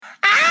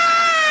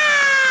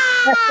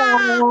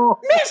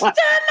Mr.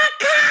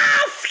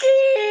 McCoskey!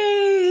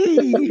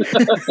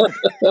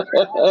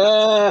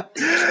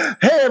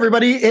 Hey,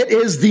 everybody. It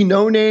is the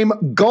No Name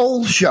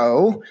Goal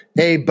Show,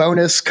 a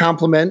bonus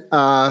compliment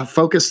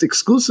focused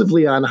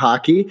exclusively on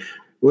hockey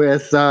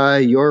with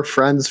your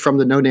friends from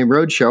the No Name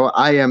Road Show.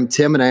 I am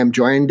Tim, and I am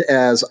joined,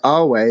 as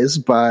always,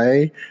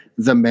 by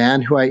the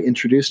man who I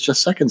introduced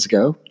just seconds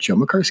ago, Joe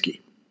McCarskey.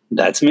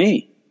 That's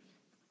me.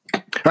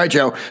 All right,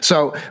 Joe.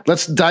 So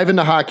let's dive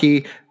into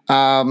hockey.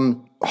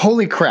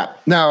 Holy crap.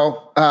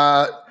 Now,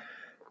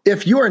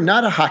 if you are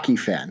not a hockey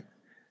fan,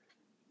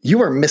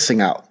 you are missing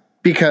out,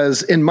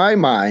 because in my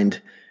mind,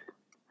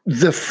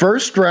 the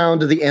first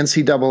round of the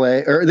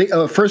NCAA or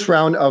the first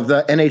round of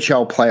the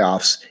NHL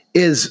playoffs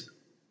is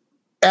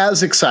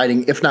as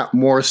exciting, if not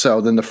more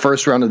so, than the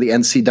first round of the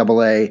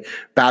NCAA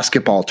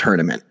basketball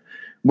tournament,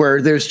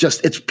 where there's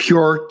just, it's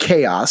pure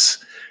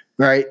chaos,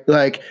 right?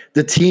 Like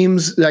the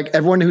teams, like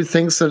everyone who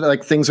thinks that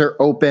like things are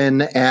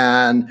open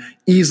and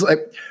easy,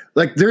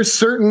 like there's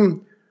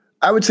certain,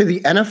 I would say the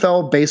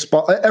NFL,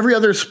 baseball, every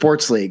other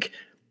sports league,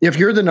 if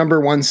you're the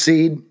number one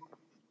seed,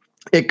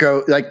 it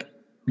go like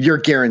you're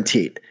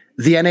guaranteed.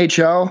 The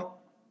NHL,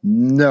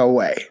 no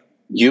way.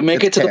 You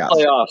make it to chaos. The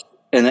playoffs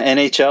in the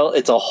NHL,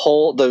 it's a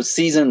whole, the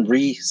season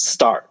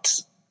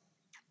restarts.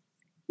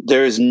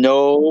 There's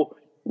no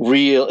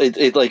real,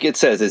 it like it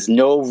says, there's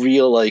no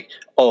real like,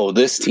 oh,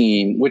 this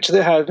team, which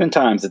there have been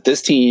times that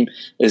this team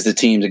is the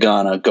team that's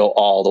gonna go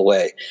all the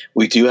way.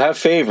 We do have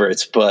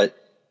favorites, but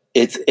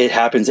it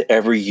happens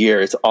every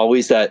year. It's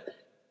always that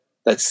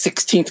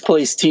 16th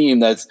place team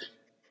that's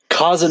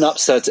causing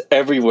upsets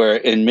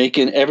everywhere and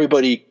making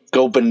everybody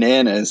go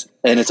bananas.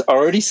 And it's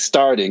already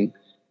starting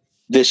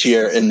this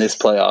year in this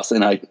playoffs,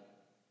 and I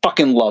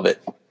fucking love it.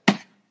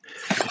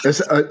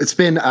 It's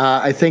been,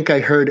 I think I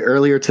heard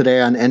earlier today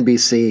on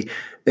NBC,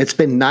 it's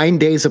been 9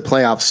 days of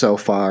playoffs so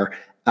far.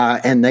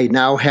 And they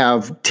now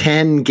have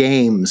 10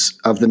 games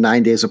of the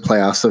 9 days of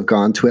playoffs have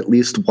gone to at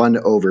least one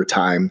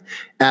overtime.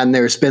 And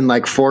there's been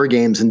like 4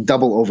 games in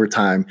double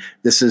overtime.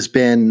 This has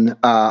been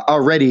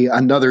already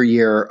another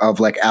year of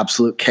like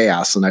absolute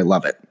chaos, and I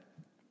love it.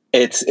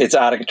 It's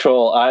out of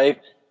control. I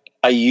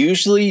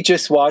usually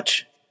just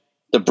watch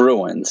the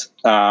Bruins.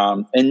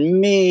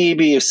 And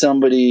maybe if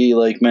somebody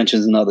like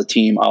mentions another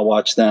team, I'll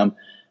watch them.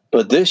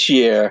 But this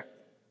year,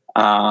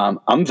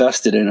 I'm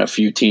vested in a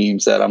few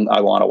teams that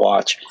I want to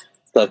watch.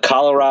 The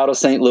Colorado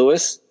St.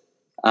 Louis,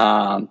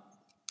 man,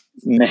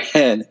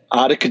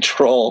 out of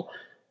control.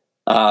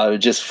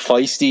 Just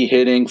feisty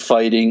hitting,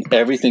 fighting,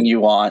 everything you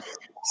want.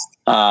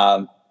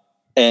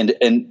 And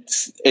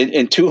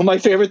two of my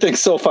favorite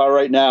things so far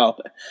right now,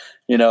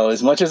 you know,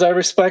 as much as I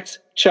respect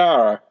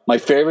Chara, my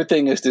favorite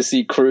thing is to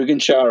see Krug and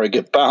Chara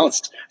get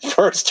bounced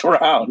first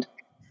round.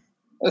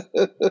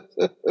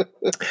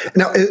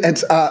 Now,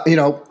 it's,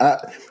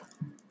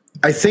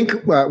 I think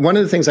one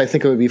of the things I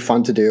think it would be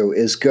fun to do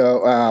is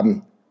go.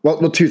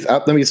 Let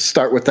me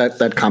start with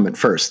that comment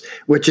first,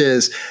 which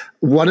is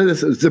one of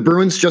the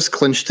Bruins just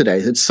clinched today.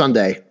 It's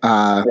Sunday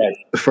right.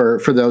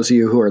 for those of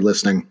you who are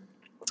listening.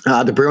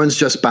 The Bruins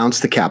just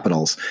bounced the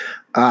Capitals.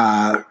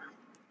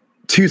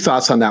 2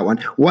 thoughts on that one.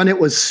 One, it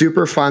was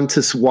super fun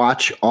to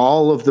watch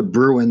all of the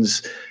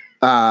Bruins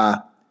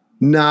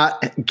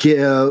not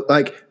give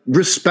like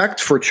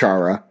respect for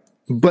Chara,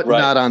 but right.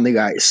 not on the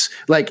ice.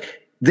 Like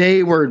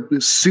they were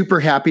super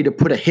happy to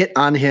put a hit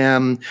on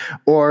him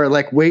or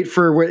like wait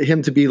for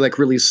him to be like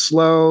really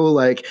slow.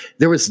 Like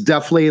there was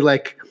definitely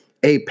like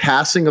a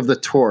passing of the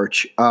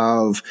torch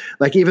of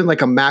like even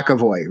like a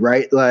McAvoy,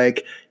 right?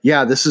 Like,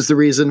 yeah, this is the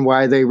reason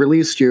why they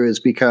released you is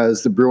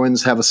because the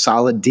Bruins have a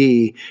solid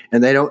D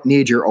and they don't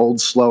need your old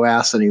slow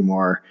ass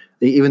anymore.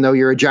 Even though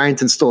you're a giant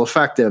and still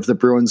effective, the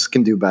Bruins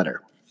can do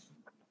better.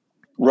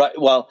 Right.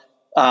 Well,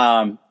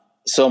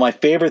 so my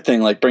favorite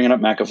thing, like bringing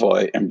up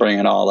McAvoy and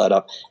bringing all that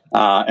up,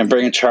 and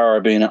bringing Chara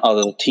being on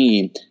the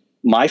team,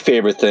 my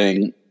favorite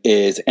thing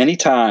is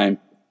anytime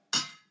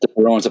the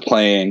Bruins are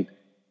playing.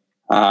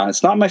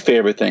 It's not my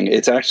favorite thing.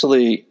 It's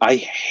actually, I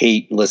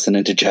hate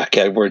listening to Jack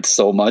Edwards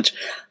so much.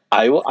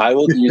 I will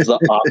use the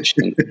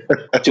option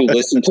to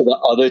listen to the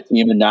other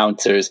team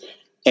announcers,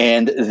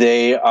 and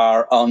they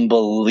are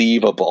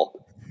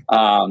unbelievable.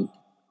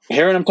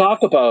 Hearing him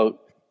talk about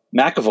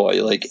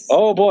McAvoy, like,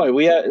 oh boy,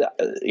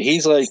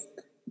 he's like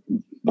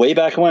way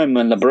back when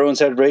the Bruins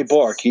had Ray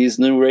Bourque. He's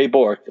new Ray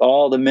Bourque.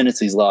 All the minutes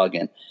he's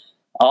logging,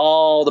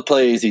 all the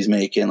plays he's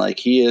making, like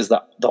he is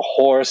the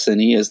horse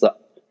and he is the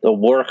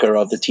worker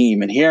of the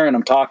team. And hearing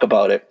him talk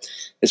about it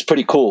is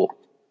pretty cool.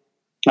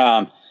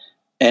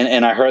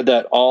 And I heard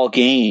that all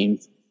game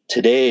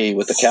today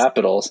with the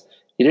Capitals.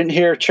 You didn't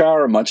hear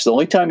Chara much. The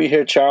only time you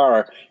hear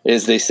Chara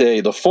is they say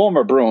the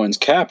former Bruins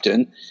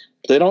captain.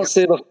 They don't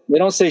say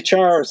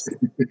Chara.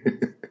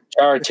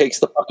 Chara takes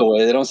the puck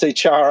away. They don't say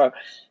Chara,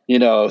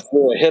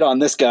 threw a hit on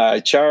this guy.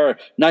 Chara,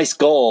 nice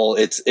goal.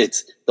 It's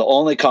the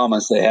only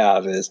comments they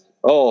have is,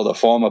 oh, the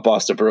former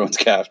Boston Bruins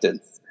captain.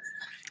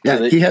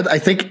 Yeah, I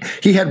think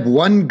he had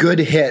one good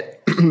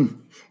hit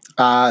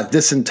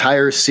this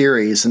entire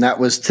series, and that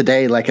was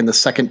today, like in the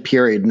second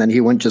period, and then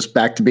he went just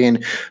back to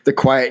being the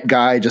quiet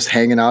guy, just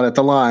hanging out at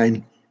the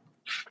line.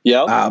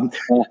 Yeah.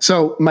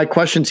 So my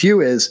question to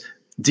you is,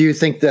 do you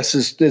think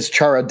is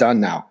Chara done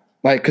now?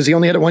 Like, because he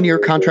only had a 1-year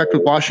contract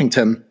with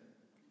Washington.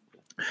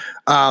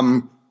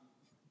 Does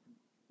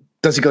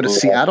he go to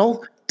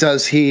Seattle?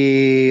 Does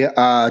he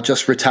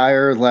just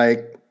retire?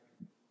 Like,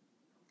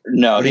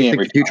 no, what do you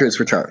think the future is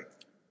for Chara?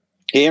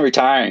 He ain't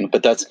retiring,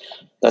 but that's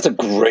a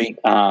great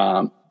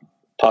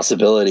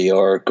possibility,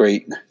 or a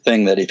great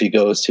thing, that if he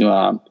goes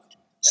to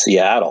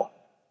Seattle.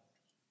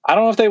 I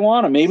don't know if they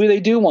want him. Maybe they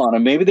do want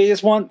him. Maybe they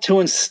just want to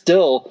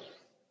instill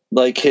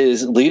like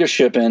his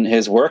leadership and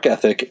his work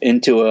ethic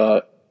into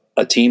a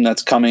team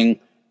that's coming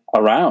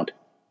around.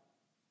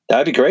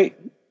 That'd be great.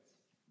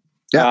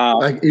 Yeah,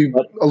 like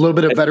a little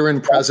bit of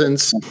veteran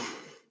presence.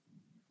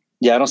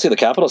 Yeah, I don't see the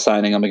Capitals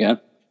signing him again.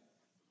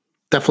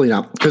 Definitely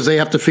not, because they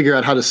have to figure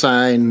out how to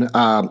sign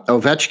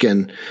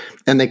Ovechkin,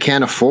 and they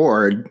can't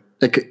afford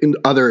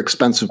other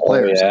expensive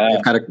players.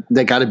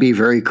 They got to be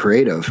very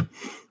creative.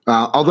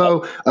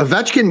 Although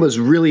Ovechkin was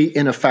really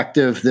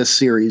ineffective this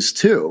series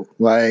too.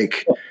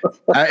 Like,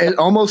 it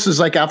almost is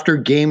like after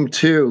game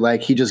 2,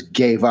 like he just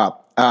gave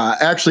up.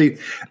 Actually,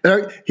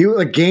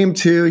 game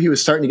 2, he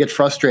was starting to get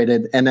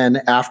frustrated, and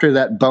then after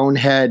that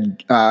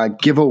bonehead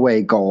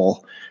giveaway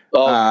goal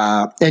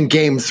in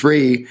game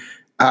 3,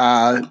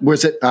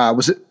 was it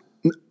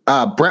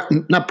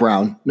Brown? Not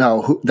Brown.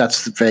 No,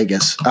 that's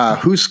Vegas.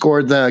 Who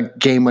scored the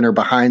game winner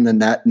behind the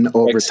net in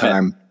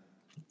overtime?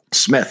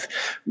 Smith.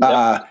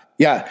 Yep.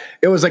 Yeah,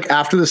 it was like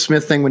after the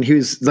Smith thing when he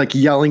was like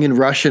yelling in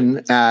Russian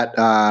at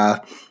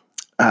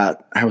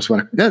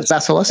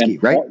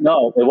Vasilevsky, right?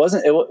 No, it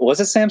wasn't. Was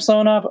it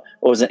Samsonov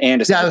or was it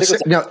Anderson?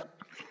 Yeah,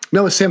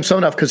 no, it was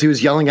Samsonov because he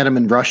was yelling at him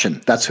in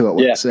Russian. That's who it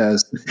was. Yeah.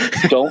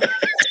 Don't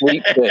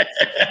sleep, bitch.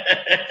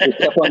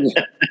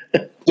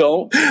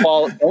 Don't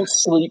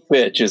sleep,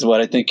 bitch, is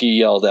what I think he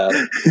yelled at.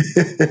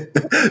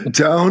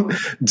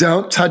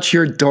 Don't touch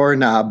your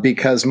doorknob,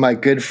 because my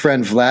good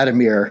friend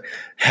Vladimir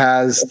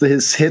has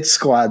his hit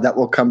squad that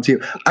will come to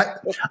you.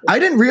 I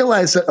didn't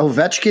realize that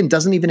Ovechkin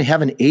doesn't even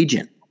have an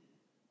agent.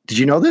 Did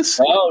you know this?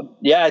 Oh,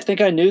 yeah, I think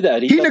I knew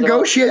that. He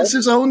negotiates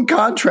his own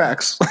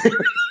contracts.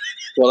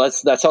 Well,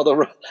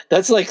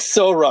 that's like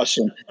so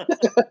Russian.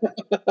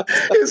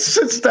 He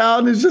sits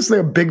down. It's just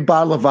like a big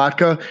bottle of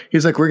vodka.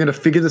 He's like, "We're going to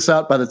figure this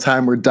out by the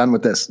time we're done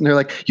with this." And they're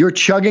like, "You're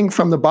chugging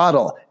from the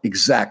bottle."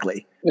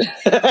 Exactly.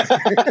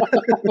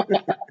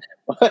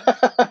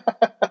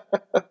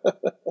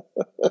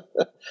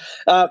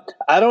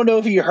 I don't know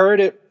if you heard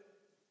it.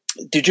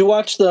 Did you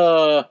watch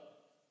the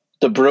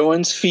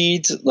Bruins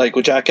feeds, like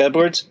with Jack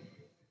Edwards,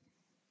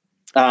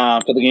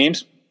 for the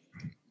games?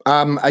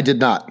 I did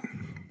not.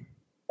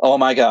 Oh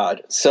my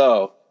God!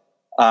 So,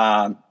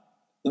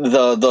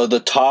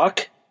 the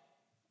talk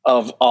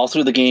of all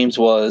through the games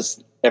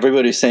was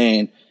everybody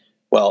saying,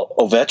 "Well,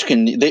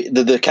 Ovechkin,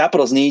 the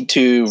Capitals need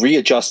to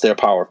readjust their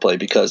power play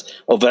because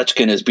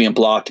Ovechkin is being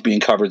blocked, being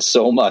covered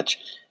so much,"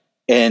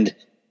 and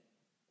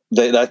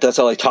that's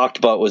all I talked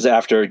about was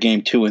after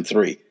game 2 and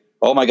 3.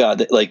 Oh my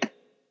God! Like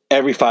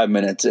every 5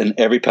 minutes and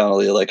every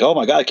penalty, like, oh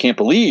my God, I can't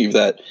believe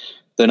that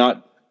they're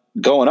not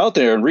going out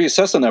there and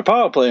reassessing their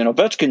power play, and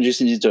Ovechkin just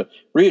needs to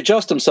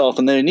readjust himself,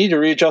 and they need to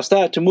readjust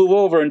that to move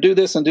over and do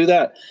this and do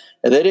that.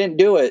 And they didn't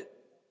do it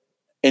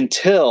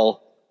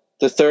until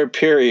the third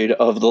period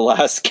of the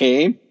last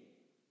game.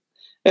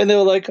 And they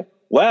were like,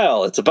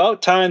 well, it's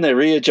about time they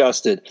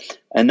readjusted.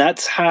 And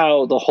that's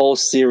how the whole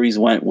series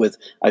went with,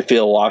 I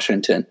feel,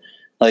 Washington.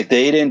 Like,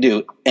 they didn't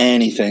do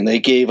anything. They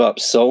gave up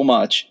so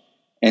much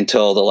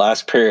until the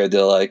last period.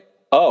 They're like,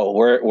 oh,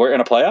 we're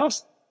in a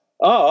playoffs?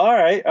 Oh, all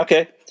right,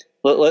 okay.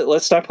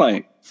 Let's start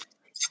playing.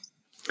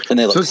 And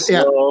they look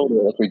slow. They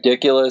look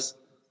ridiculous.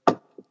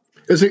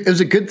 It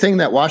was a good thing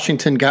that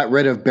Washington got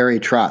rid of Barry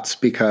Trotz,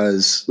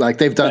 because like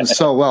they've done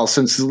so well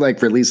since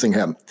like releasing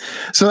him.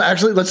 So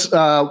actually, let's.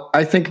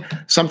 I think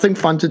something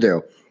fun to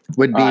do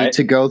would be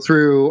to go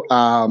through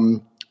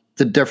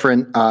the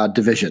different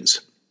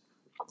divisions.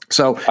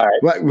 So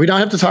we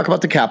don't have to talk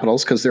about the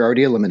Capitals because they're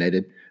already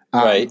eliminated.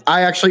 Right.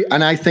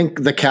 I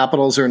think the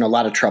Capitals are in a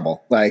lot of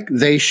trouble. Like,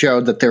 they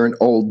showed that they're an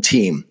old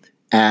team.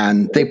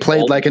 And they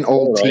played like an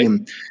old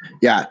team.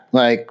 Yeah,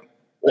 like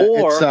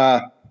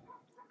Lavalette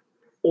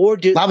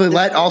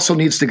also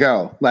needs to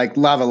go. Like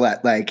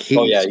Lavalette, like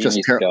he's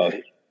just terrible.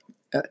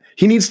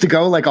 He needs to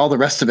go like all the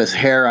rest of his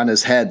hair on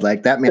his head.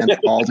 Like, that man's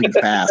balding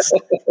fast.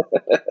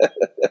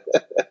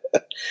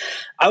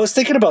 I was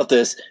thinking about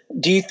this.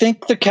 Do you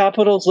think the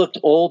Capitals looked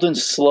old and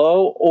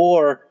slow,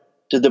 or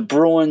did the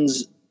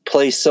Bruins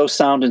play so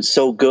sound and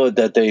so good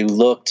that they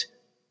looked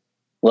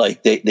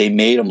like they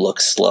made them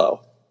look slow?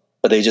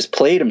 But they just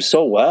played him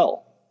so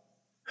well.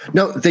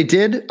 No, they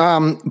did.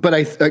 But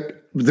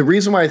the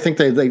reason why I think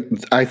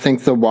I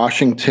think the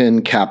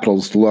Washington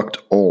Capitals looked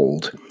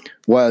old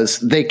was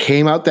they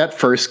came out that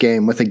first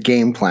game with a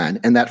game plan,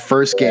 and that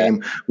first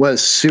game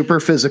was super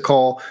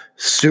physical,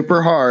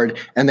 super hard,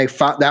 and they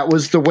thought that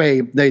was the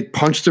way they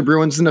punched the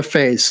Bruins in the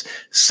face,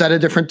 set a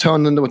different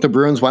tone than what the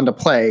Bruins wanted to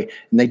play,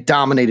 and they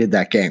dominated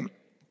that game.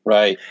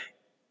 Right.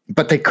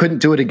 But they couldn't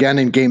do it again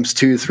in games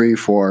 2, 3,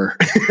 4,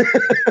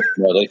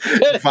 Really?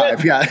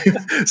 5. Yeah.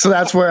 So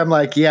that's where I'm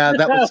like, yeah,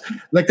 that was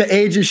like the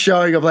age is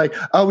showing of like,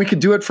 oh, we could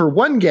do it for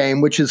one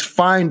game, which is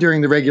fine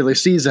during the regular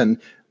season,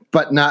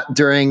 but not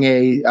during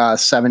a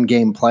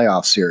 7-game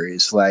playoff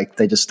series. Like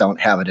they just don't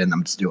have it in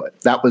them to do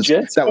it. That was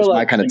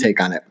my kind of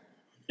take on it.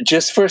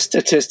 Just for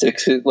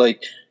statistics,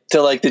 like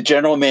to like the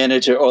general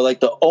manager or like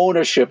the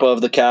ownership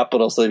of the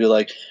Capitals, they'd be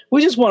like,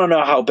 we just want to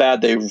know how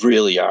bad they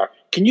really are.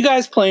 Can you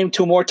guys play them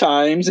 2 more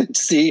times and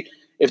see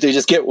if they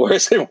just get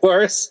worse and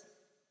worse?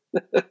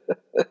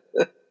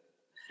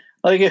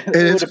 Like it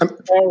is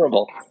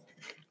terrible.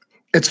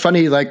 It's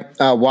funny, like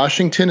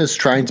Washington is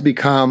trying to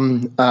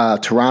become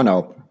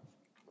Toronto.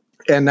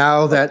 And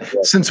now that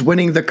since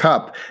winning the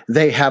cup,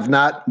 they have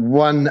not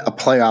won a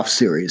playoff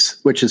series,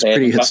 which is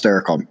pretty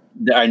hysterical.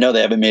 I know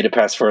they haven't made it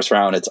past first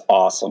round. It's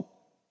awesome.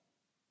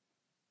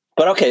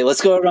 But okay,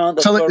 let's go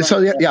around. So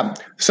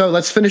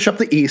let's finish up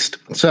the East.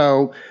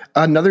 So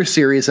another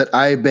series that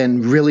I've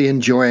been really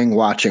enjoying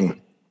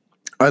watching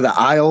are the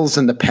Isles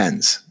and the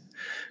Pens.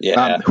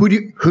 Yeah. Who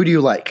do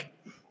you like?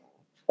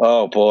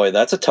 Oh boy,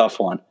 that's a tough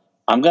one.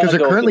 I'm gonna go.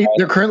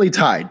 They're currently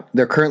tied.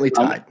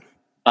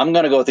 I'm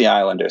gonna go with the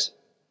Islanders.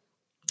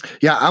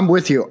 Yeah, I'm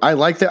with you. I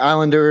like the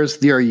Islanders.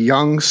 They're a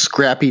young,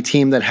 scrappy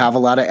team that have a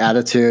lot of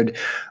attitude.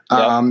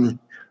 Yep.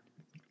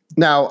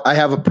 Now, I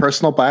have a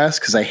personal bias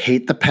because I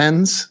hate the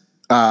Pens.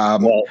 I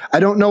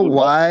don't know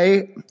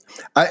why.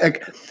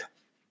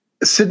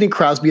 Sidney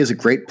Crosby is a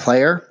great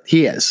player.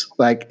 He is.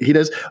 He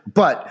does.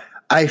 But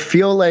I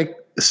feel like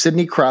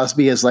Sidney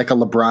Crosby is like a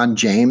LeBron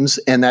James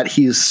and that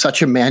he's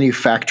such a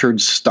manufactured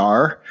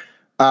star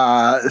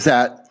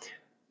that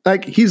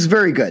he's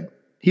very good.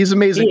 He's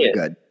amazingly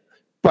good.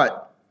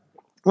 But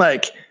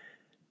I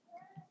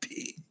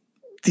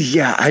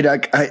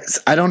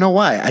don't know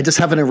why. I just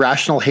have an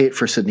irrational hate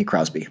for Sidney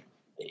Crosby.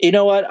 You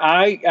know what?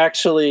 I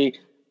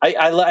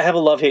have a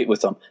love-hate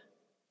with him.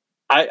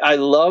 I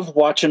love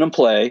watching him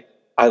play.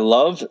 I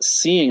love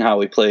seeing how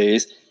he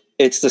plays.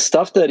 It's the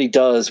stuff that he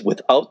does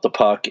without the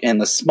puck and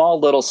the small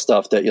little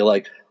stuff that you're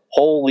like,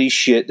 holy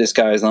shit, this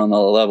guy's on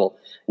another level.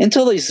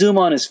 Until they zoom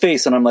on his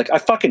face and I'm like, I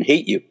fucking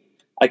hate you.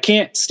 I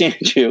can't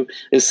stand you.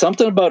 There's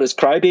something about his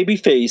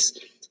crybaby face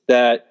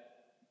that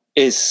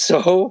is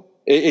so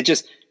it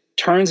just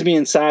turns me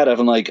inside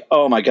of. I'm like,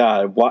 oh my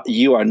God,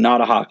 you are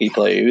not a hockey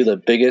player. You're the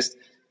biggest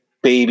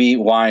baby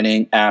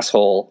whining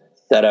asshole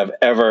that I've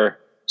ever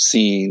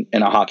seen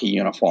in a hockey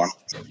uniform.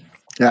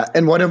 Yeah,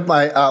 and one of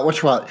my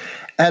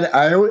and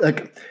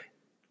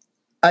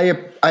I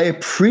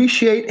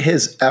appreciate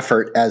his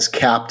effort as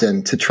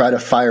captain to try to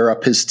fire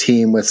up his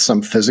team with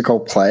some physical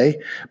play,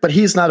 but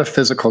he's not a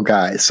physical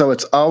guy. So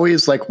it's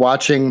always like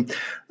watching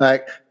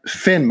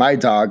Finn, my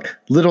dog,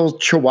 little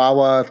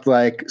Chihuahua,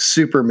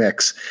 super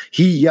mix.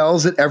 He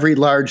yells at every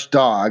large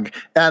dog.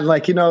 And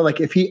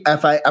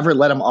if I ever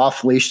let him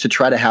off leash to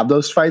try to have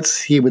those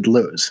fights, he would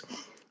lose.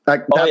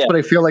 What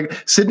I feel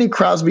like. Sidney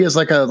Crosby is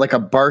like a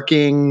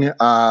barking,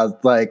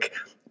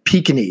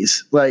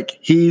 Pekingese.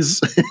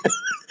 He's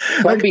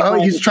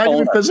he's trying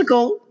to be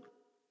physical.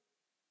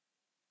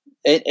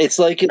 It's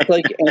like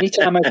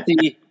anytime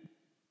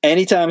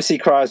I see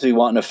Crosby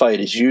wanting to fight,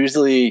 it's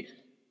usually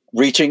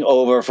reaching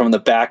over from the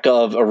back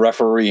of a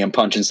referee and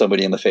punching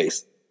somebody in the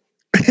face.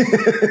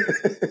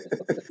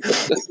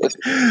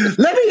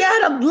 Let me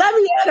at him.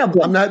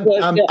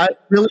 I'm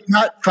really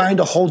not trying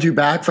to hold you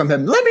back from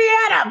him. Let me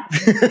at him.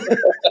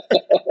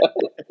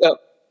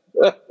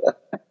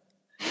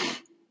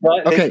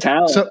 Okay.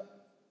 So,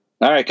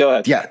 all right, go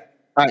ahead. Yeah.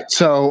 All right.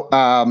 So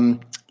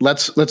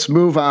let's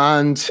move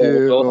on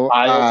to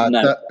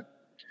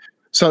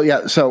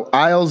So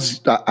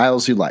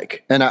Isles you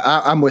like, and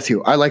I'm with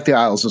you. I like the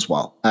Isles as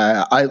well.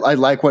 I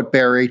like what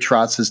Barry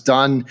Trotz has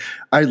done.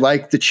 I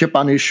like the chip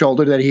on his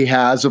shoulder that he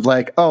has of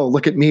oh,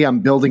 look at me, I'm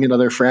building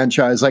another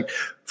franchise.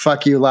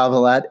 Fuck you,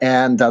 Lavalette,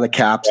 and the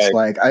Caps.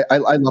 Right. I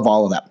love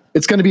all of that.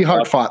 It's going to be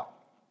hard fought.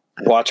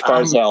 Watch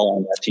Barzal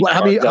on that team.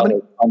 How many,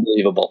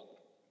 unbelievable.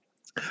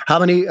 How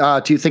many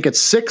do you think it's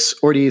 6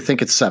 or do you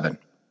think it's 7?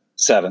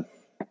 7.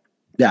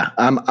 Yeah,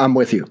 I'm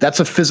with you. That's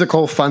a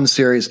physical, fun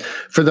series.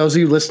 For those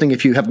of you listening,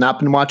 if you have not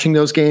been watching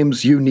those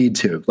games, you need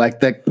to.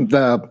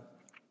 The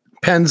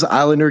Pens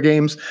Islander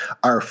games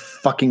are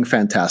fucking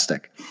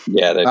fantastic.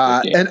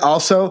 Yeah, and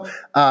also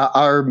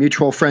our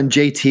mutual friend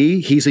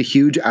JT, he's a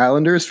huge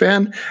Islanders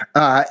fan,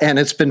 and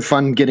it's been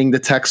fun getting the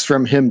text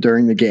from him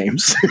during the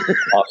games.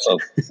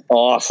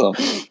 Awesome.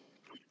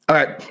 All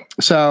right,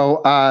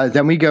 so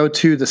then we go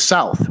to the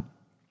South.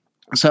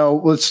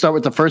 So let's start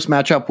with the first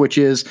matchup, which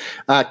is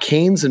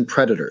Canes and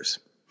Predators.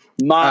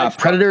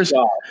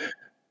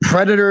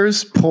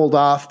 Predators pulled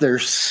off their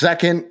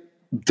second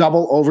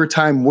double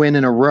overtime win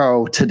in a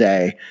row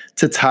today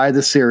to tie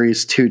the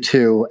series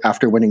 2-2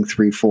 after winning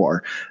 3-4.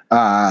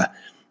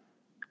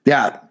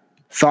 Yeah.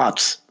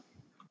 Thoughts?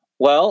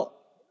 Well,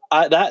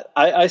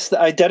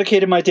 I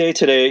dedicated my day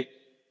today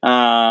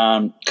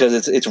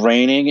because it's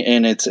raining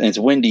and it's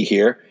windy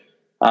here,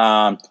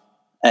 and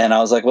I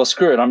was like, well,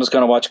 screw it, I'm just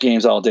going to watch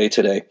games all day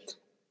today.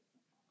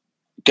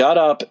 Got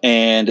up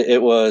and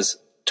it was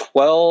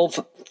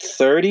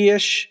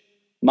 12:30ish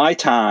my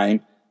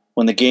time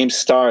when the game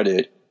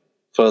started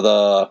for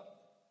the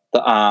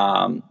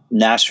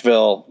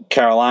Nashville,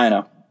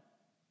 Carolina,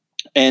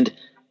 and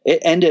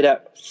it ended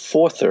at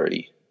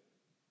 4:30,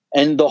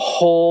 and the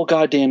whole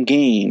goddamn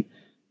game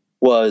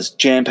was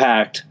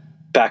jam-packed,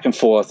 back and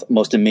forth,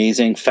 most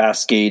amazing,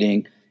 fast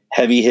skating,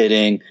 heavy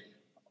hitting.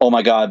 Oh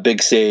my God,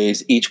 big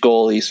saves. Each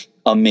goalie's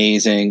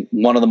amazing.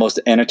 One of the most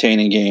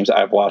entertaining games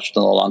I've watched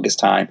in the longest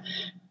time.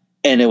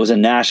 And it was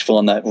in Nashville,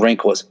 and that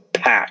rink was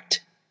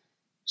packed.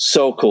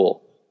 So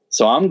cool.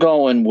 So I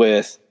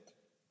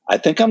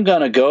think I'm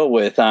going to go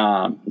with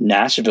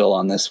Nashville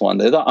on this one.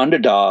 They're the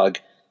underdog.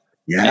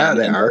 Yeah,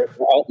 they are.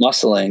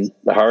 Out-muscling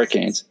the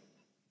Hurricanes.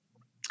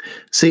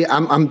 See,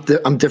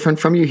 I'm different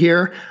from you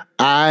here.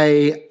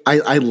 I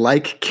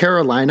like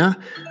Carolina.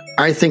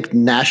 I think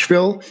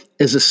Nashville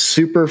is a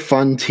super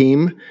fun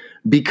team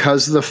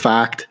because of the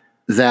fact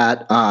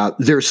that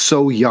they're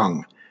so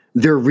young.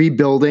 They're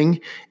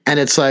rebuilding, and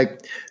it's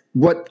like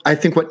what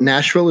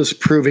Nashville is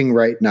proving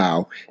right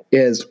now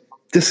is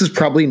this is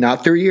probably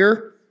not their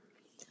year.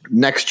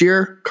 Next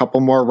year, a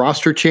couple more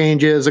roster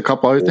changes, a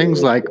couple other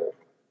things, like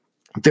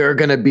they're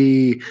going to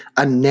be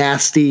a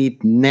nasty,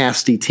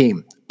 nasty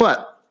team.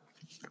 But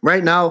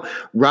right now,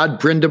 Rod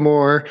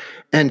Brindamore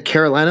and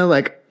Carolina,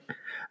 like,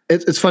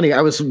 it's funny.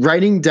 I was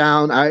writing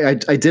down, I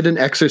did an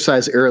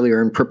exercise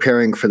earlier in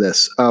preparing for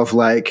this of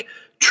like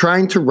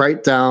trying to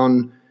write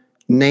down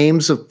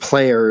names of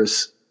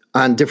players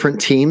on different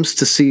teams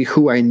to see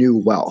who I knew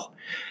well.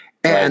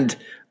 And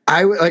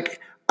I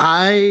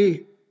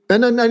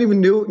not even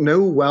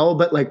knew well,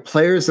 but like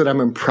players that I'm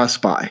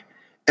impressed by.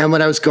 And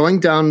when I was going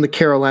down the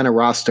Carolina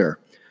roster,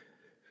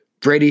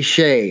 Brady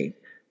Shea,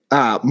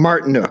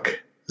 Martinook,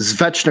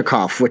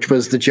 Svechnikov, which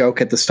was the joke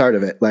at the start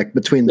of it, like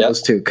between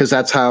those two, because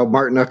that's how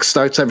Martinook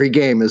starts every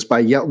game is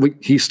by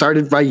he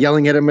started by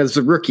yelling at him as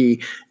a rookie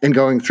and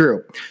going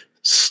through.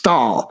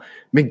 Stahl,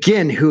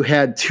 McGinn, who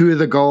had two of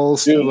the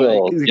goals,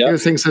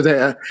 things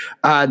today.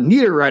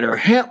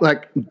 Niederreiter,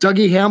 like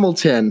Dougie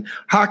Hamilton,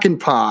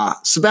 Hakanpää,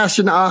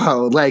 Sebastian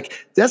Aho,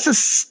 like that's a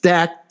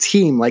stacked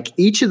team. Like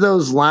each of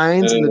those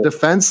lines in the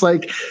defense,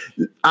 like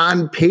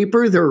on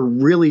paper, they're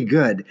really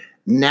good.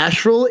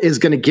 Nashville is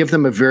going to give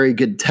them a very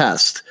good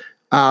test.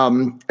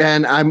 And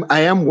I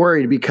am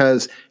worried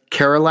because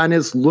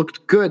Carolina's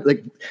looked good.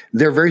 Like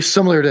they're very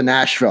similar to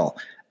Nashville,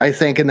 I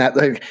think, in that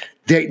like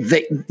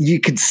you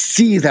could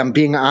see them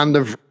being on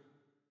the.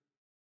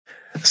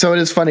 So it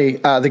is funny.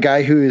 The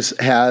guy who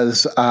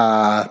has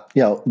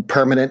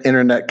permanent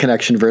internet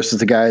connection versus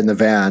the guy in the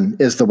van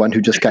is the one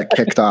who just got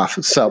kicked off.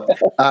 So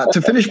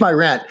to finish my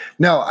rant,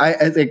 no,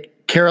 I think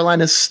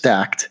Carolina's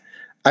stacked.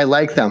 I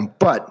like them,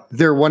 but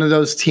they're one of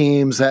those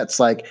teams that's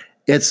like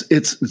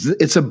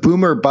it's a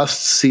boomer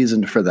bust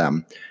season for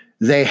them.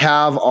 They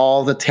have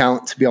all the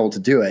talent to be able to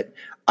do it.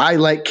 I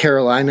like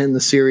Carolina in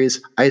the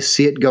series. I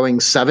see it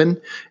going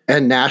 7,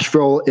 and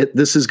Nashville.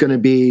 This is going to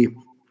be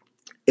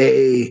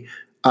a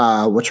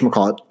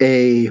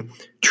a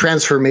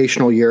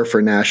transformational year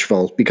for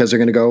Nashville because they're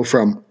going to go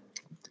from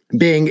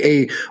being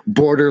a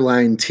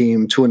borderline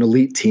team to an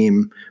elite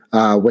team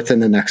within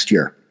the next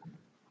year.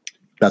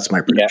 That's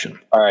my prediction. Yeah.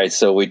 All right,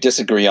 so we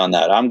disagree on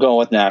that. I'm going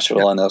with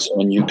Nashville on this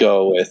one. You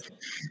go with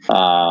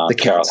the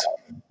Carolina.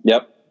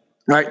 Yep.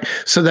 All right,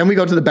 so then we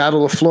go to the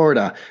Battle of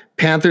Florida.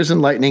 Panthers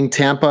and Lightning.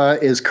 Tampa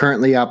is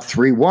currently up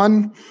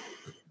 3-1.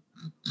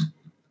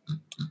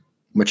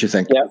 What you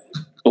think? Yeah.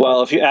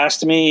 Well, if you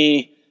asked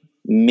me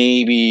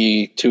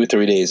maybe 2 or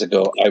 3 days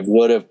ago, I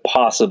would have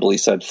possibly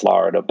said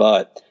Florida,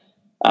 but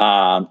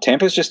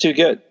Tampa's just too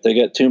good. They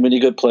got too many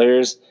good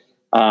players.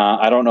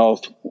 I don't know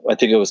I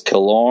think it was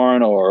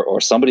Killorn or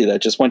somebody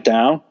that just went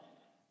down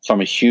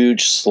from a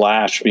huge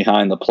slash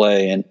behind the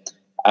play. And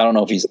I don't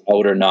know if he's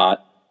out or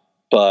not,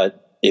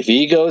 but if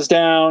he goes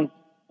down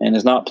and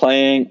is not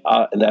playing,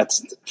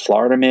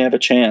 Florida may have a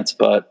chance,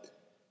 but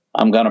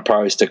I'm going to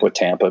probably stick with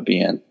Tampa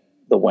being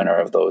the winner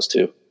of those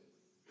two.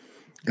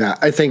 Yeah,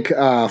 I think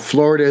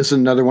Florida is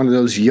another one of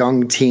those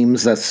young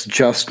teams that's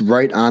just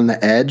right on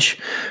the edge.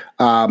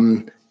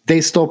 They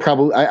still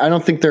probably, I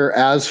don't think they're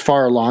as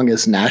far along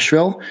as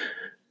Nashville.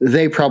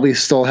 They probably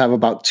still have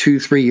about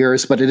 2-3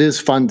 years, but it is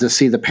fun to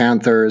see the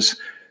Panthers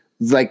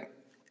like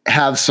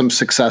have some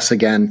success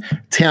again.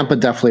 Tampa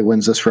definitely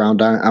wins this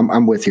round.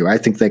 I'm with you. I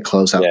think they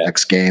close out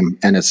next game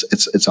and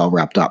it's all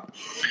wrapped up.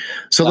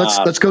 So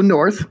let's go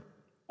north.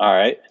 All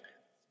right.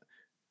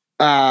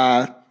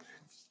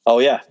 Oh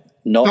yeah.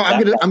 No,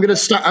 I'm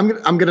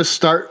gonna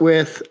start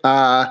with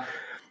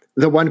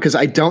the one because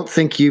I don't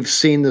think you've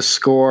seen the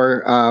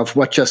score of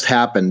what just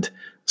happened.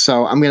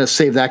 So I'm going to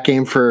save that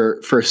game for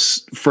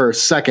a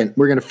second.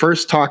 We're going to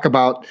first talk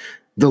about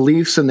the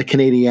Leafs and the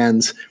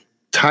Canadiens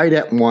tied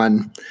at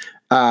 1.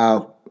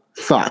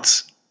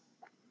 Thoughts?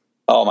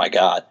 Oh my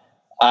God.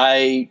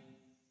 I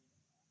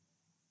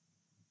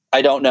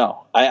don't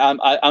know.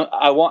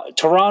 I want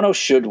Toronto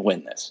should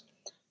win this.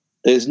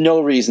 There's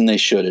no reason they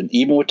shouldn't.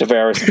 Even with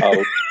Tavares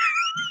out,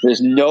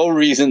 there's no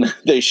reason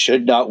they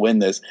should not win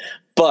this.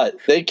 But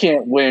they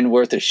can't win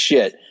worth a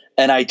shit.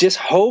 And I just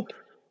hope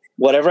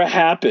whatever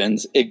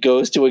happens, it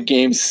goes to a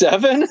game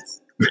 7.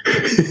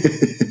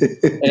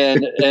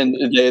 and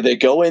they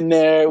go in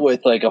there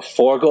with like a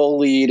 4-goal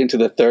lead into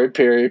the third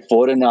period,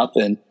 4-0,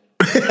 and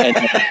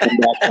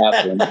that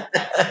happened.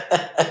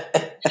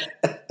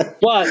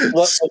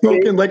 But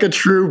spoken like a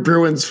true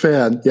Bruins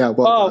fan. Yeah.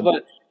 Well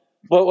done.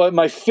 But what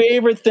my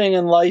favorite thing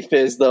in life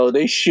is, though,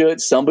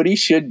 somebody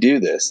should do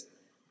this.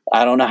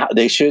 I don't know how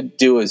they should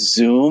do a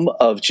Zoom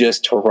of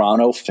just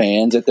Toronto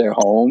fans at their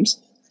homes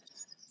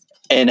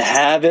and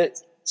have it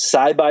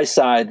side by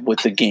side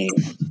with the game.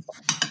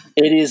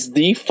 It is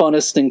the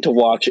funnest thing to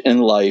watch in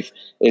life,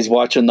 is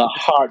watching the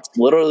hearts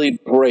literally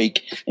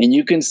break, and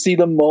you can see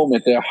the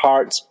moment their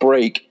hearts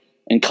break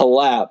and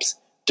collapse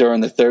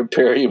during the third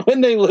period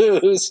when they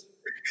lose.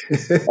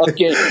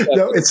 Okay.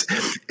 No,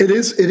 it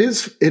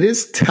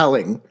is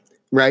telling,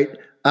 right?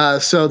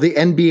 So the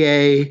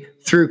NBA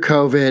through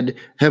COVID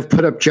have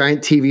put up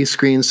giant TV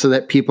screens so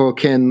that people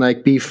can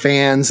like be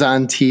fans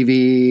on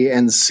TV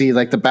and see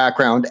like the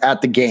background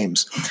at the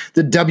games.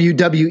 The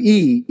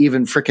WWE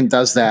even freaking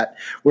does that,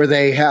 where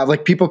they have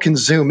like people can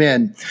zoom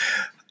in.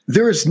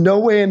 There is no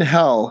way in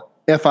hell,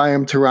 if I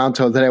am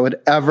Toronto, that I would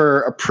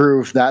ever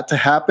approve that to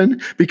happen,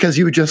 because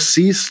you would just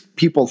see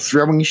people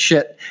throwing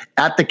shit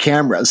at the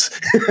cameras.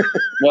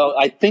 Well,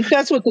 I think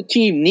that's what the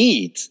team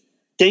needs.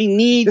 They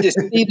need to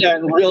see that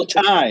in real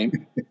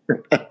time.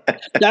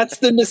 That's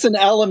the missing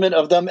element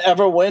of them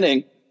ever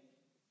winning.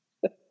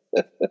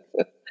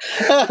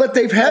 But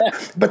they've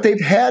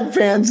had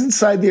fans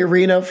inside the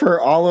arena for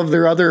all of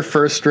their other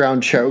first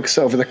round chokes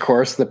over the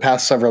course of the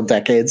past several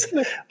decades.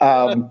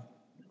 I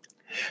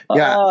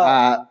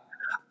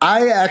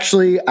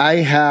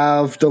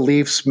have the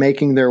Leafs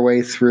making their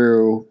way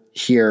through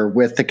here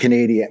with the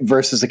Canadian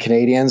versus the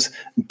Canadians,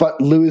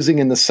 but losing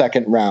in the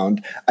second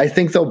round. I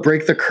think they'll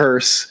break the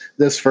curse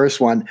this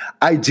first one.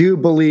 I do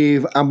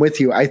believe I'm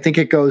with you. I think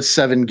it goes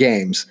 7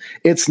 games.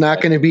 It's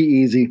not going to be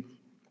easy.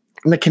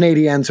 And the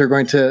Canadians are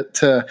going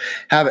to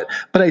have it.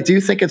 But I do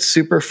think it's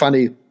super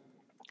funny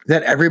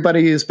that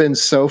everybody has been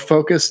so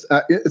focused.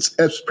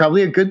 It's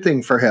probably a good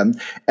thing for him.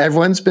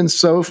 Everyone's been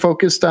so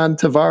focused on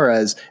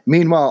Tavares.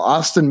 Meanwhile,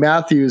 Austin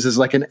Matthews is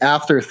like an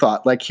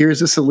afterthought. Like, here's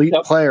this elite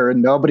player,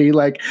 and nobody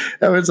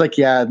everyone's like,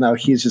 yeah, no,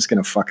 he's just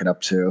going to fuck it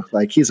up too.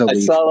 Like, he's elite.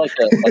 I saw like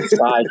a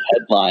side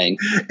headline.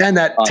 And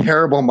that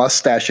terrible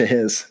mustache of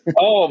his.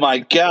 Oh my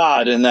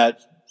God. And that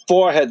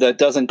forehead that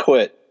doesn't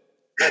quit.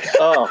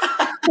 Oh.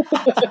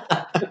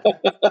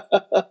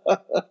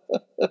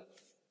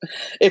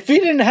 If he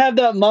didn't have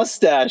that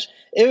mustache,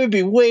 it would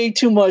be way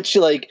too much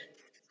like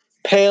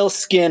pale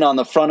skin on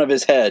the front of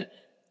his head.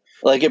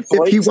 Like if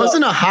he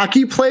wasn't a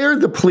hockey player,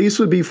 the police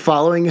would be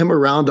following him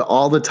around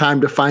all the time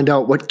to find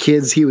out what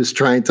kids he was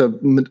trying to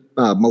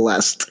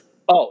molest.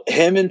 Oh,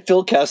 him and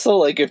Phil Kessel,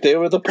 like if they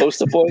were the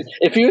poster boys.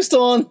 If he was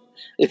still on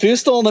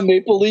the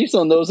Maple Leafs,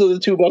 and those are the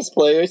 2 best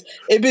players,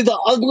 it'd be the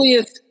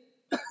ugliest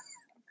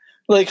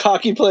like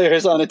hockey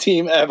players on a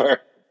team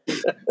ever.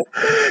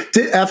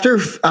 After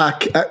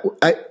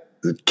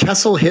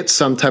Kessel hit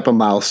some type of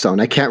milestone,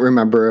 I can't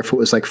remember if it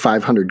was like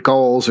 500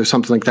 goals or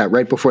something like that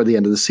right before the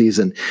end of the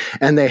season,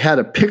 and they had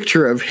a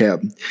picture of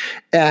him,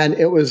 and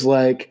it was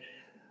like,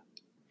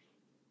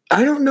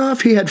 I don't know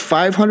if he had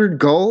 500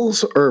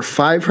 goals or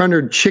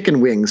 500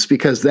 chicken wings,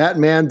 because that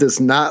man does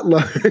not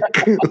look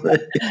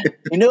like...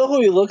 You know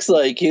who he looks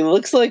like? He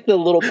looks like the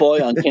little boy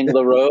on King of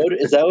the Road.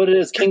 Is that what it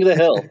is? King of the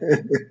Hill.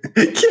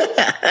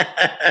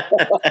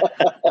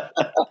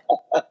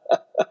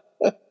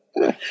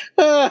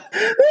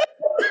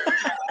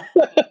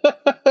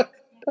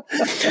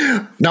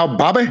 Now,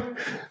 Bobby,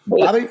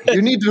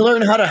 you need to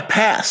learn how to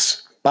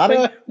pass. Bobby,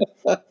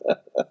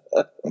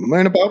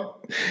 learn about.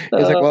 He's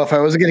like, well, if I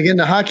wasn't going to get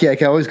into hockey, I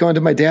could always go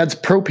into my dad's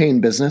propane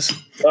business.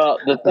 Well,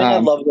 the thing I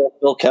love about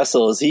Phil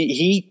Kessel is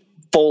he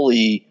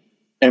fully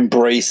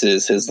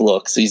embraces his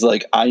looks. He's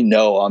like, I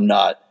know I'm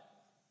not,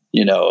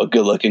 a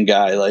good-looking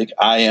guy. Like,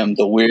 I am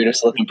the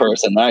weirdest looking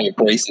person. I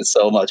embrace it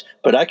so much,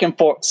 but I can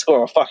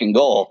score a fucking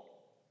goal.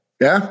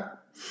 Yeah.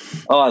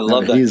 Oh, I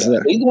love that. He's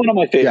one of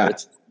my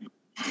favorites. Yeah.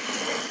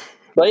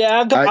 But yeah,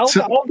 I'll go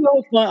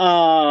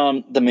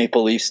with the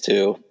Maple Leafs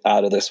too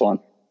out of this one.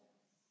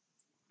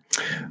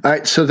 All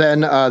right, so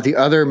then the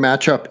other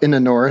matchup in the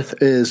North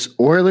is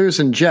Oilers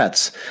and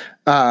Jets,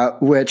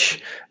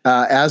 which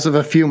as of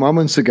a few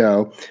moments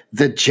ago,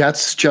 the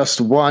Jets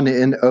just won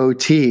in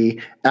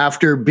OT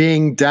after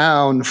being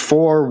down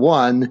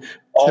 4-1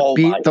 to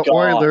beat the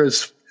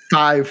Oilers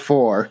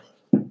 5-4.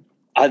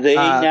 Are they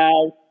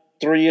now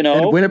 3-0?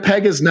 And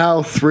Winnipeg is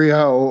now 3-0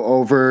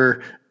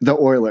 over the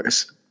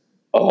Oilers.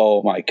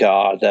 Oh my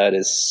God, that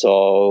is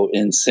so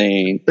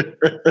insane.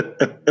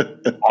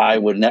 I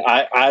would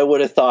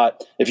have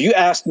thought, if you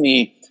asked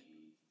me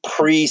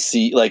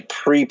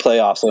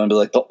pre-playoffs, I'm gonna be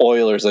like, the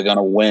Oilers are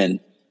gonna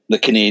win. the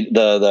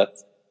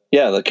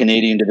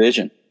Canadian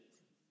division.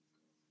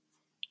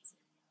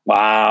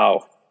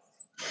 Wow.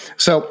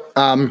 So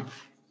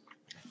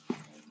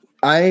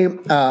I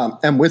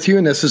am with you,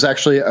 and this is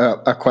actually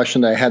a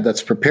question that I had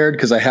that's prepared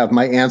because I have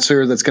my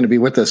answer that's going to be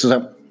with this.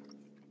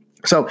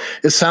 So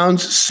it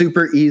sounds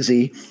super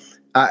easy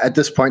at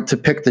this point to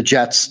pick the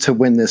Jets to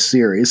win this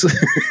series,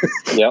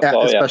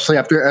 especially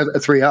after a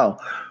 3-0.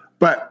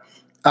 But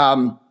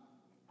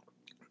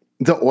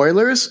the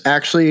Oilers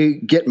actually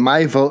get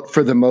my vote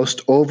for the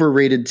most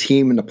overrated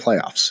team in the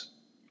playoffs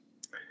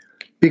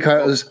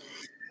because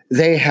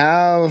they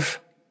have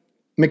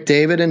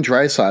McDavid and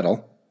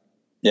Draisaitl.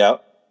 Yeah.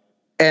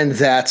 And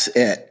that's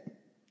it.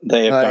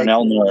 They have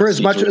Darnell Nurse. For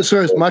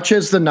as much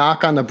as the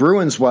knock on the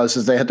Bruins was,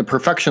 is they had the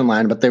perfection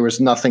line, but there was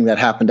nothing that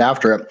happened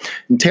after it.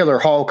 And Taylor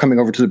Hall coming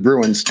over to the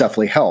Bruins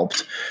definitely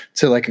helped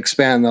to like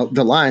expand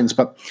the lines.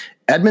 But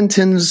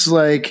Edmonton's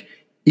like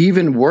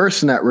even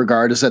worse in that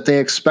regard is that they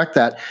expect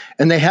that,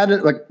 and they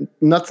hadn't like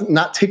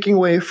not taking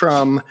away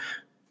from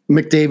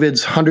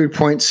McDavid's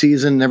 100-point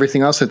season and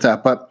everything else like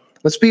that. But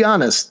let's be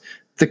honest,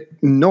 the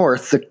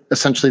North,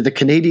 essentially the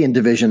Canadian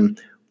division,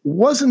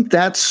 wasn't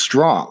that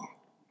strong.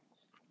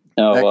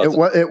 No,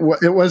 it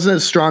wasn't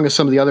as strong as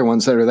some of the other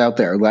ones that are out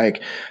there.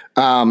 Like,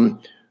 so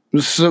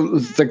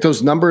like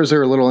those numbers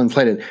are a little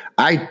inflated.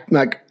 I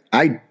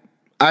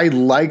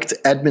liked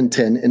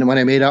Edmonton, and when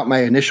I made out my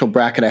initial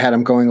bracket, I had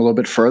them going a little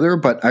bit further,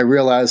 but I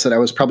realized that I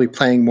was probably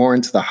playing more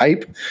into the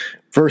hype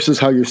versus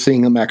how you're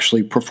seeing them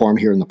actually perform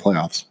here in the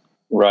playoffs.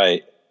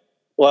 Right.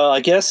 Well,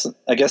 I guess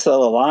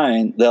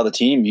the other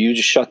team, you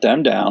just shut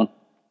them down,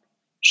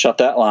 shut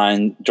that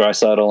line,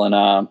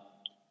 Draisaitl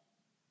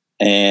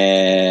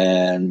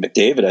and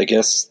McDavid. I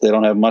guess they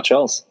don't have much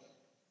else.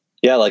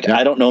 Yeah,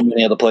 I don't know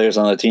many other players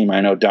on the team.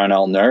 I know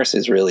Darnell Nurse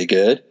is really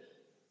good.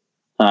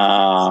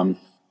 I'm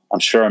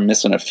sure I'm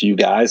missing a few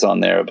guys on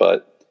there,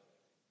 but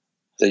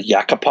is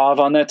Yakupov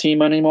on that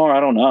team anymore? I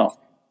don't know.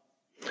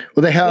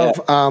 Well, they have.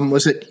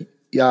 Was it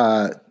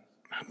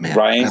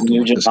Ryan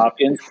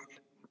Nugent-Hopkins?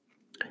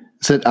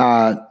 Is it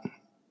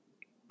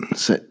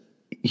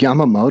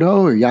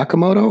Yamamoto or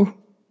Yakamoto?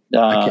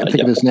 I can't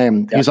think of his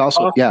name. He's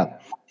also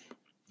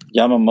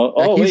Yamamoto.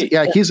 Oh,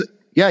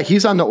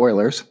 he's on the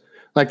Oilers.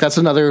 Like that's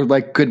another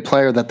like good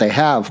player that they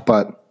have,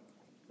 but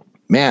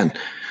man,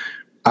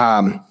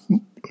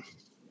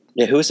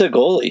 who's their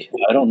goalie?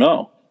 I don't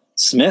know.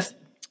 Smith?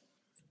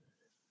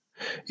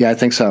 Yeah, I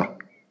think so.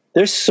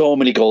 There's so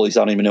many goalies I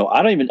don't even know.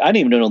 I didn't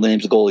even know the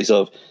names of goalies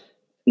of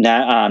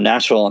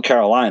Nashville and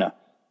Carolina.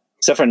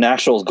 Except for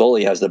Nashville's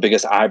goalie has the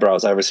biggest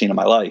eyebrows I've ever seen in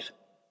my life.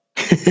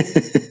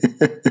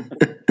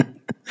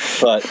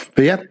 but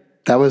yeah,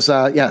 that was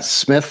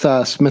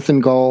Smith in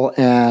goal,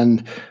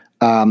 and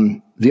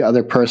the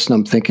other person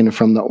I'm thinking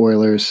from the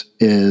Oilers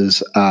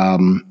is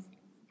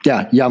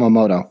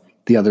Yamamoto,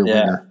 the other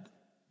winger.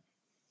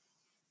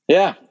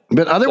 Yeah,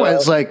 but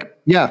otherwise,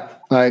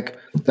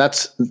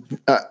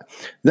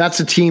 that's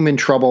a team in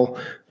trouble.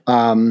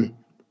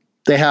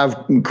 They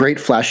have great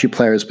flashy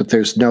players, but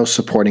there's no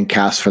supporting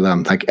cast for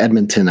them. Like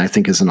Edmonton, I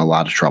think, is in a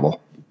lot of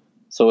trouble.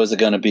 So is it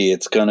going to be?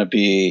 It's going to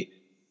be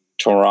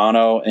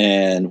Toronto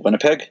and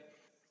Winnipeg.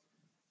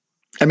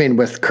 I mean,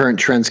 with current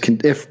trends,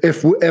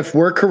 if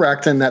we're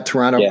correct in that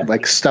Toronto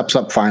steps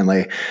up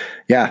finally,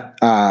 it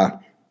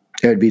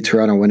would be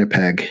Toronto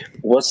Winnipeg.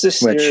 What's this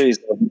series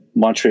of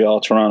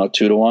Montreal Toronto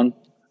 2-1?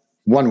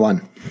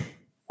 1-1.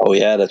 Oh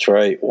yeah, that's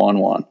right,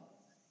 1-1.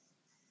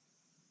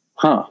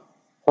 Huh?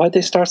 Why'd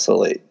they start so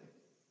late?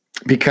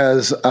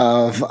 Because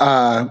of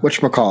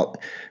whatchamacallit,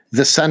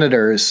 the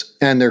Senators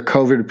and their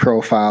COVID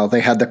profile.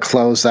 They had to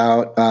close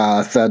out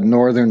the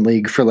Northern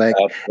League for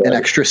an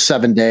extra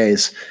 7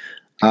 days.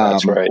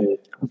 That's right.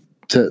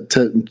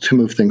 To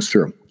move things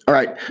through. All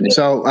right. Yeah.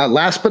 So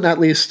last but not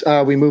least,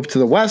 we move to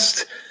the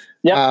West.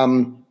 Yeah.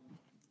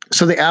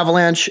 So the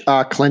Avalanche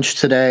clinched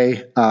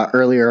today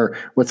earlier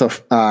with a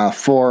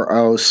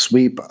 4-0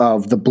 sweep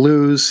of the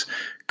Blues,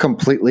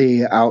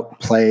 completely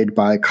outplayed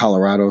by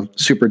Colorado,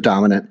 super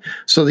dominant.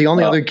 So the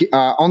only other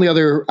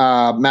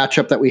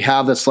matchup that we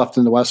have that's left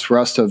in the West for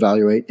us to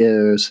evaluate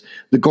is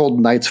the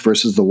Golden Knights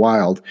versus the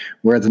Wild,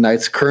 where the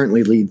Knights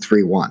currently lead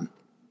 3-1.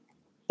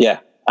 Yeah.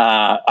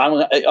 I'm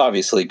going to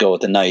obviously go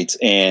with the Knights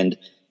and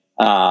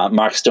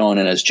Mark Stone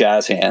and his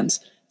jazz hands.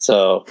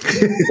 So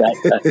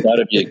that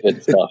would be a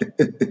good stuff.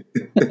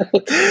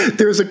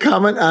 There's a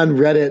comment on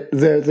Reddit.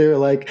 They're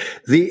like,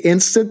 the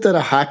instant that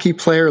a hockey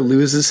player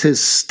loses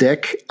his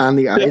stick on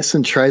the ice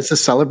and tries to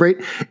celebrate,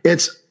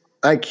 it's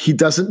like he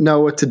doesn't know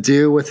what to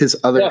do with his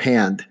other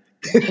hand.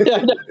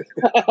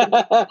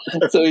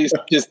 So he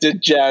just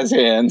did jazz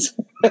hands.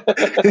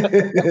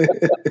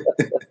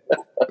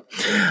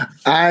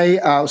 I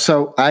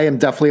am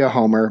definitely a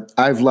homer.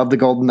 I've loved the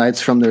Golden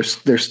Knights from their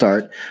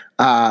start.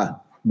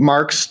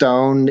 Mark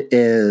Stone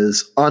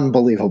is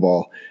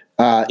unbelievable.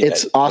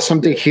 It's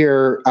awesome to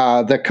hear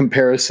the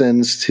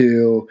comparisons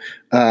to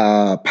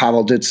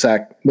Pavel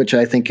Dudek, which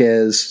I think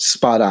is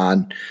spot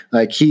on.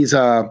 Like he's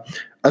a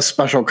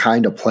special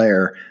kind of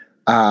player.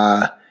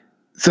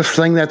 the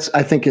thing that's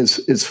I think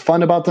is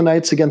fun about the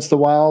Knights against the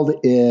Wild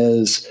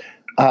is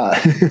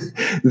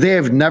they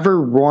have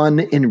never won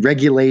in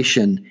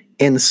regulation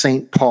in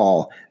St.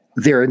 Paul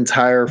their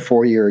entire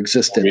 4-year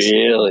existence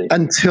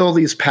until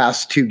these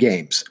past 2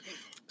 games.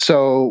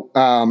 So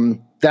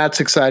that's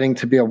exciting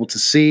to be able to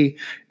see.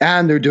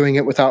 And they're doing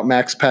it without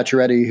Max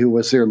Pacioretty, who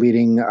was their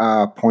leading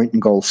point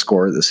and goal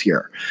scorer this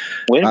year.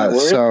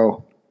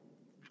 So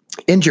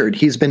injured.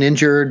 He's been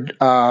injured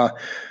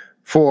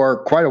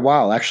for quite a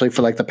while, actually,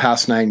 for like the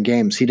past 9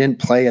 games. He didn't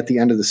play at the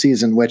end of the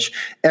season, which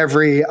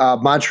every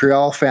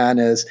Montreal fan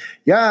is,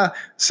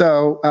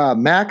 so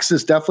Max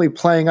is definitely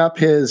playing up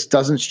his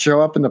doesn't show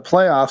up in the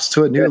playoffs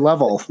to a new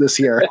level this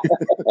year.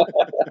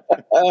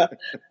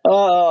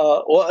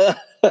 Well,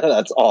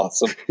 that's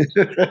awesome.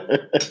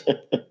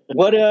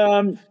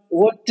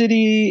 What did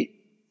he,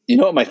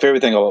 what my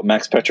favorite thing about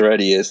Max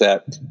Pacioretty is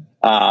that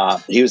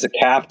he was the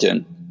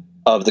captain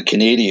of the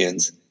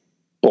Canadiens,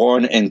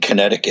 born in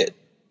Connecticut.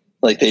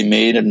 Like they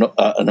made an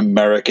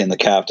American the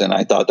captain.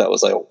 I thought that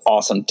was like an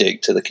awesome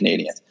dig to the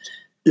Canadiens.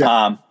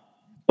 Yeah.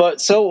 But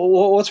so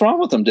what's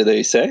wrong with him? Did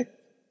they say?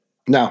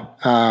 No,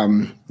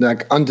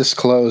 like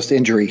undisclosed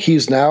injury.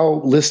 He's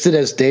now listed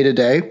as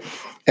day-to-day.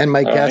 And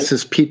my guess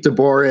is Pete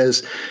DeBoer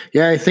is,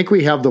 I think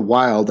we have the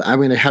Wild. I'm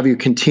going to have you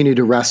continue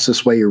to rest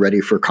this way. You're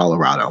ready for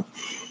Colorado.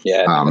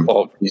 Yeah.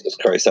 Jesus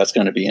Christ. That's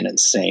going to be an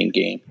insane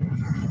game.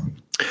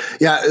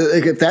 Yeah.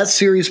 If that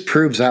series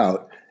proves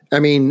out, I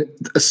mean,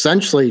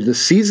 essentially the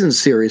season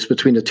series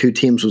between the 2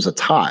 teams was a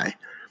tie,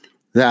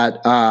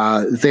 that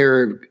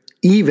they're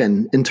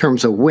even in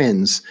terms of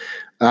wins,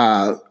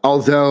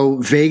 although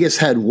Vegas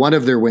had one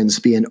of their wins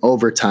be in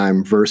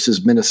overtime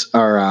versus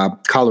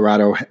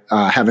Colorado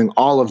having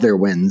all of their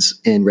wins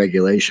in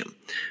regulation.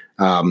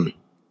 I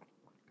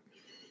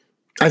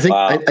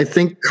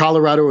think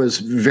Colorado is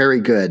very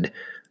good,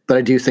 but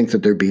I do think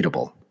that they're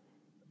beatable.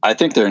 I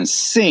think they're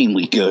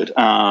insanely good.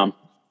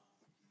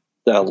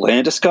 The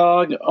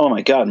Landeskog, oh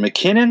my God,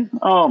 McKinnon,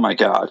 oh my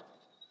God,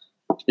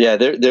 yeah,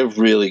 they're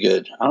really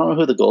good. I don't know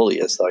who the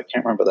goalie is though. I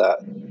can't remember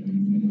that.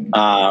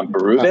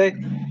 Berube.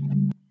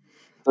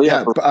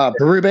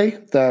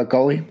 Berube, the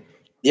goalie.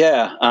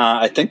 Yeah,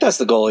 I think that's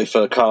the goalie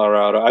for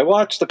Colorado. I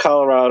watched the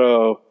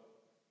Colorado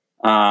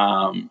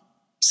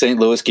St.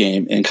 Louis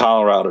game, and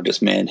Colorado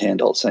just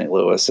manhandled St.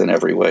 Louis in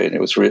every way, and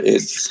it was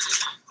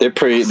they're a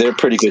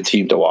pretty good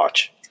team to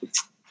watch.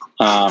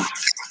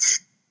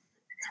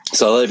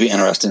 So it'll be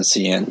interesting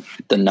seeing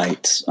the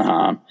Knights.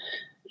 I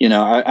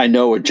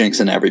know we're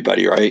jinxing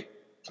everybody, right?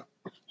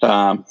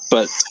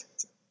 But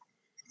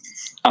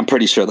I'm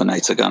pretty sure the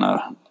Knights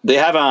are they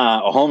have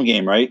a home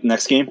game, right?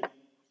 Next game?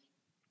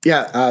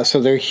 Yeah. So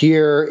they're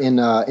here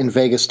in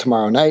Vegas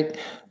tomorrow night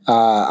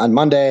on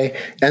Monday,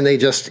 and they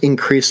just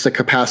increased the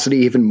capacity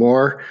even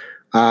more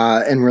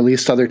and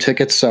released other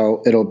tickets.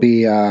 So it'll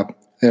be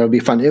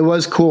fun. It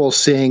was cool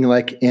seeing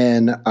like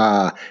in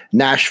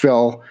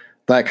Nashville,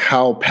 like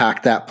how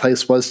packed that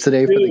place was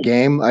today for the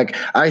game. Like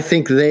I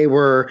think they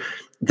were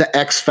the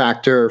X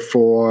factor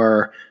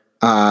for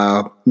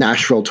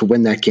Nashville to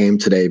win that game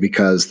today,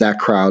 because that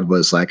crowd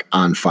was like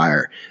on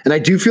fire. And I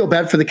do feel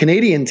bad for the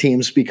Canadian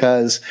teams,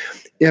 because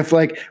if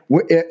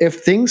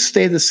things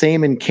stay the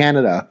same in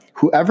Canada,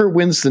 whoever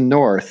wins the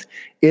North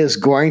is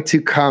going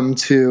to come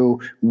to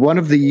one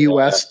of the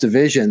US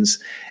divisions,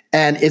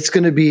 and it's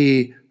going to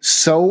be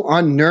so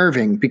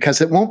unnerving, because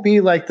it won't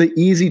be like the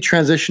easy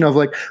transition of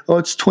like, oh,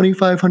 it's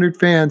 2,500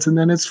 fans and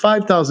then it's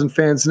 5,000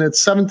 fans and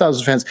it's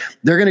 7,000 fans.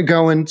 They're going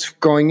to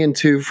going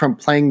into from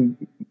playing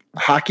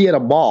hockey at a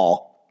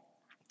ball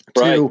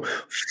to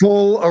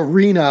full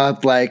arena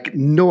like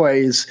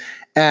noise,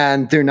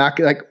 and they're not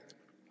like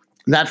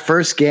that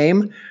first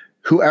game.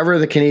 Whoever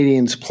the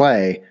Canadians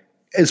play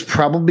is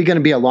probably going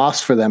to be a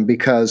loss for them,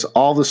 because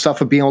all the stuff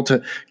of being able to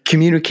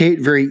communicate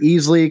very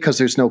easily, because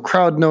there's no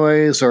crowd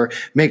noise or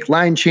make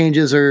line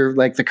changes or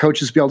like the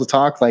coaches be able to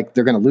talk, like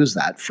they're going to lose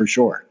that for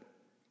sure.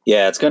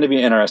 Yeah, it's going to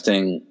be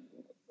interesting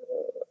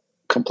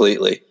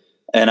completely.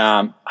 And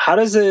how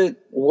does it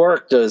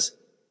work? Let's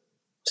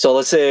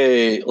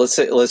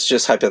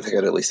just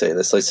hypothetically say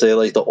this. Let's say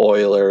like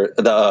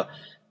the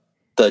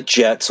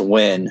Jets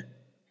win.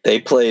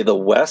 They play the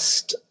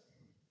West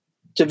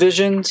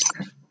divisions.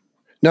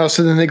 No,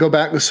 so then they go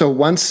back. So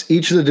once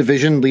each of the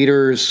division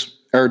leaders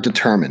are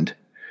determined,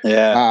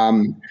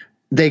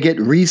 they get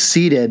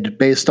reseeded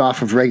based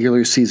off of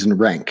regular season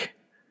rank.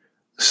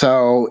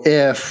 So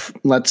if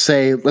let's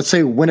say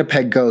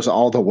Winnipeg goes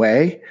all the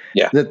way,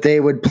 that they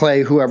would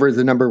play whoever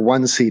the number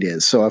 1 seed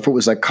is. So if it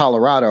was like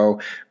Colorado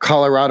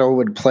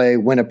would play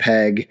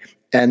Winnipeg,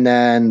 and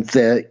then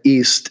the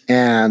East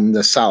and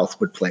the South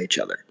would play each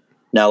other.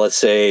 Now let's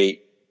say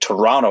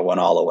Toronto went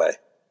all the way.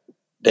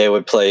 They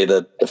would play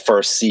the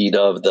first seed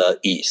of the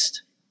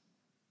East.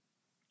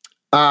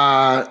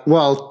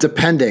 Well,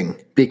 depending,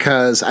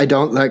 because I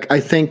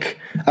think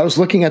I was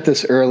looking at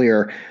this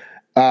earlier.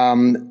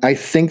 I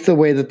think the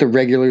way that the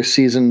regular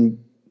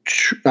season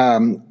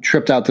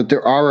tripped out, that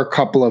there are a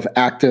couple of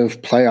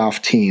active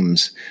playoff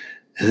teams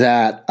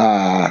that,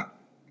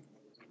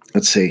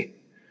 let's see.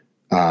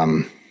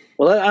 Well,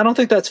 Well, I don't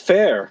think that's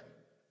fair.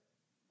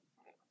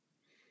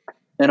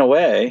 In a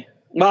way,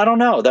 well, I don't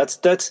know. That's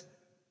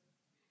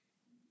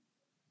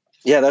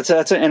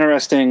an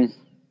interesting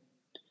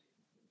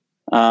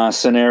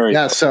scenario.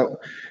 Yeah. So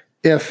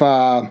if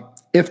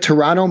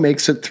Toronto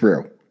makes it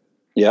through,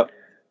 Yep.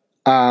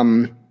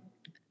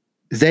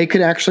 They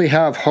could actually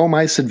have home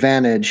ice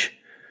advantage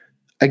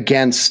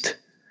against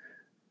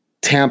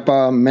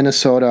Tampa,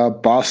 Minnesota,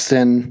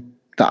 Boston,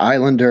 the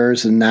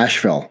Islanders, and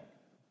Nashville.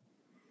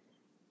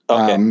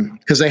 Okay.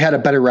 Because they had a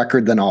better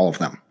record than all of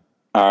them.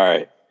 All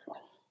right.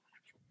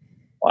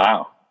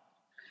 Wow.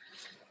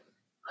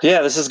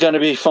 Yeah, this is going to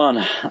be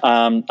fun.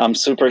 I'm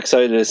super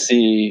excited to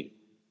see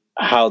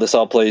how this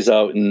all plays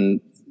out, and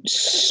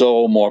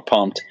so more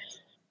pumped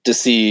to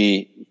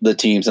see the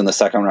teams in the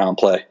second round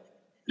play,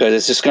 because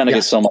it's just going to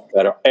get so much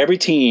better. Every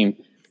team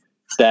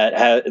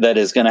that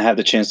is going to have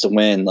the chance to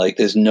win, like,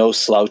 there's no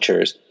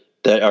slouchers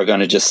that are going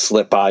to just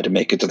slip by to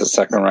make it to the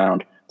second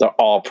round. They're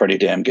all pretty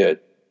damn good.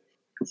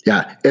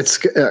 Yeah, it's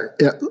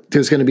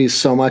there's going to be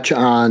so much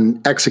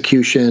on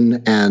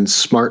execution and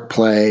smart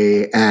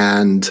play,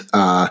 and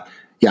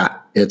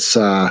it's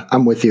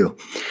I'm with you.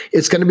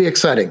 It's going to be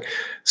exciting.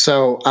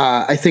 So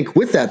I think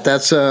with that,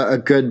 that's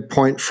a good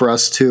point for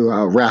us to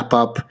wrap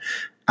up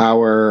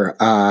our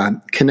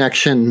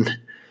connection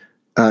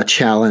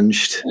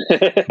challenged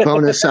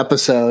bonus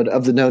episode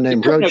of the No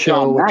Name Road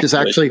Show, which is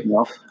actually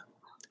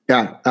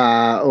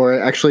or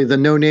actually the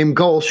No Name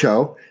Goal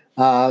Show.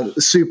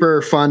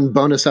 Super fun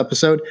bonus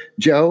episode.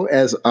 Joe,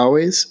 as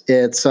always,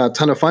 it's a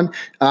ton of fun.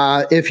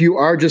 If you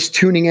are just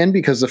tuning in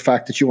because of the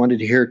fact that you wanted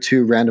to hear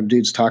two random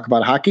dudes talk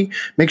about hockey,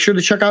 make sure to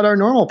check out our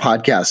normal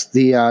podcast,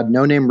 the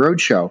No Name Road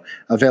Show,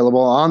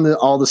 available on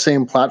all the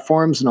same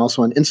platforms and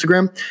also on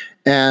Instagram.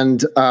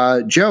 And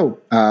Joe,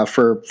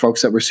 for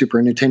folks that were super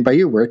entertained by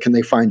you, where can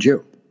they find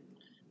you?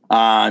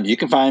 You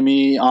can find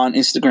me on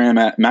Instagram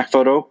at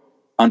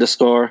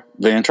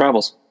MacPhoto_Van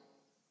Travels.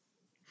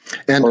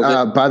 And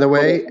by the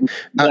way,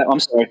 I'm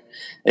sorry,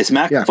 it's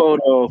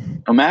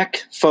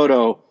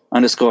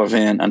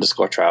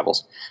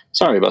MacPhoto_Van_Travels.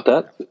 Sorry about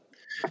that.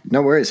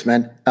 No worries,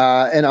 man.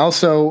 And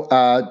also,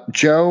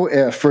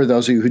 Joe, for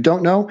those of you who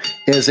don't know,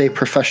 is a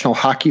professional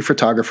hockey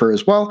photographer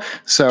as well.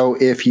 So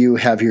if you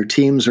have your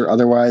teams or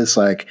otherwise,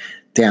 like,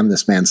 damn,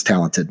 this man's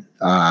talented.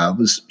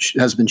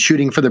 Has been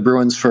shooting for the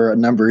Bruins for a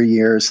number of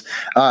years,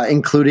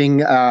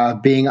 including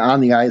being on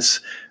the ice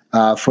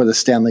for the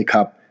Stanley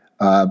Cup.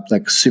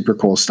 Like, super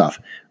cool stuff.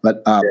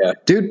 But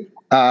dude,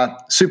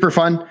 super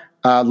fun.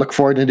 Look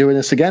forward to doing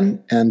this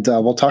again, and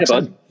we'll talk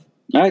soon.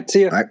 All right,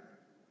 see you. All right.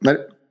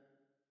 Later.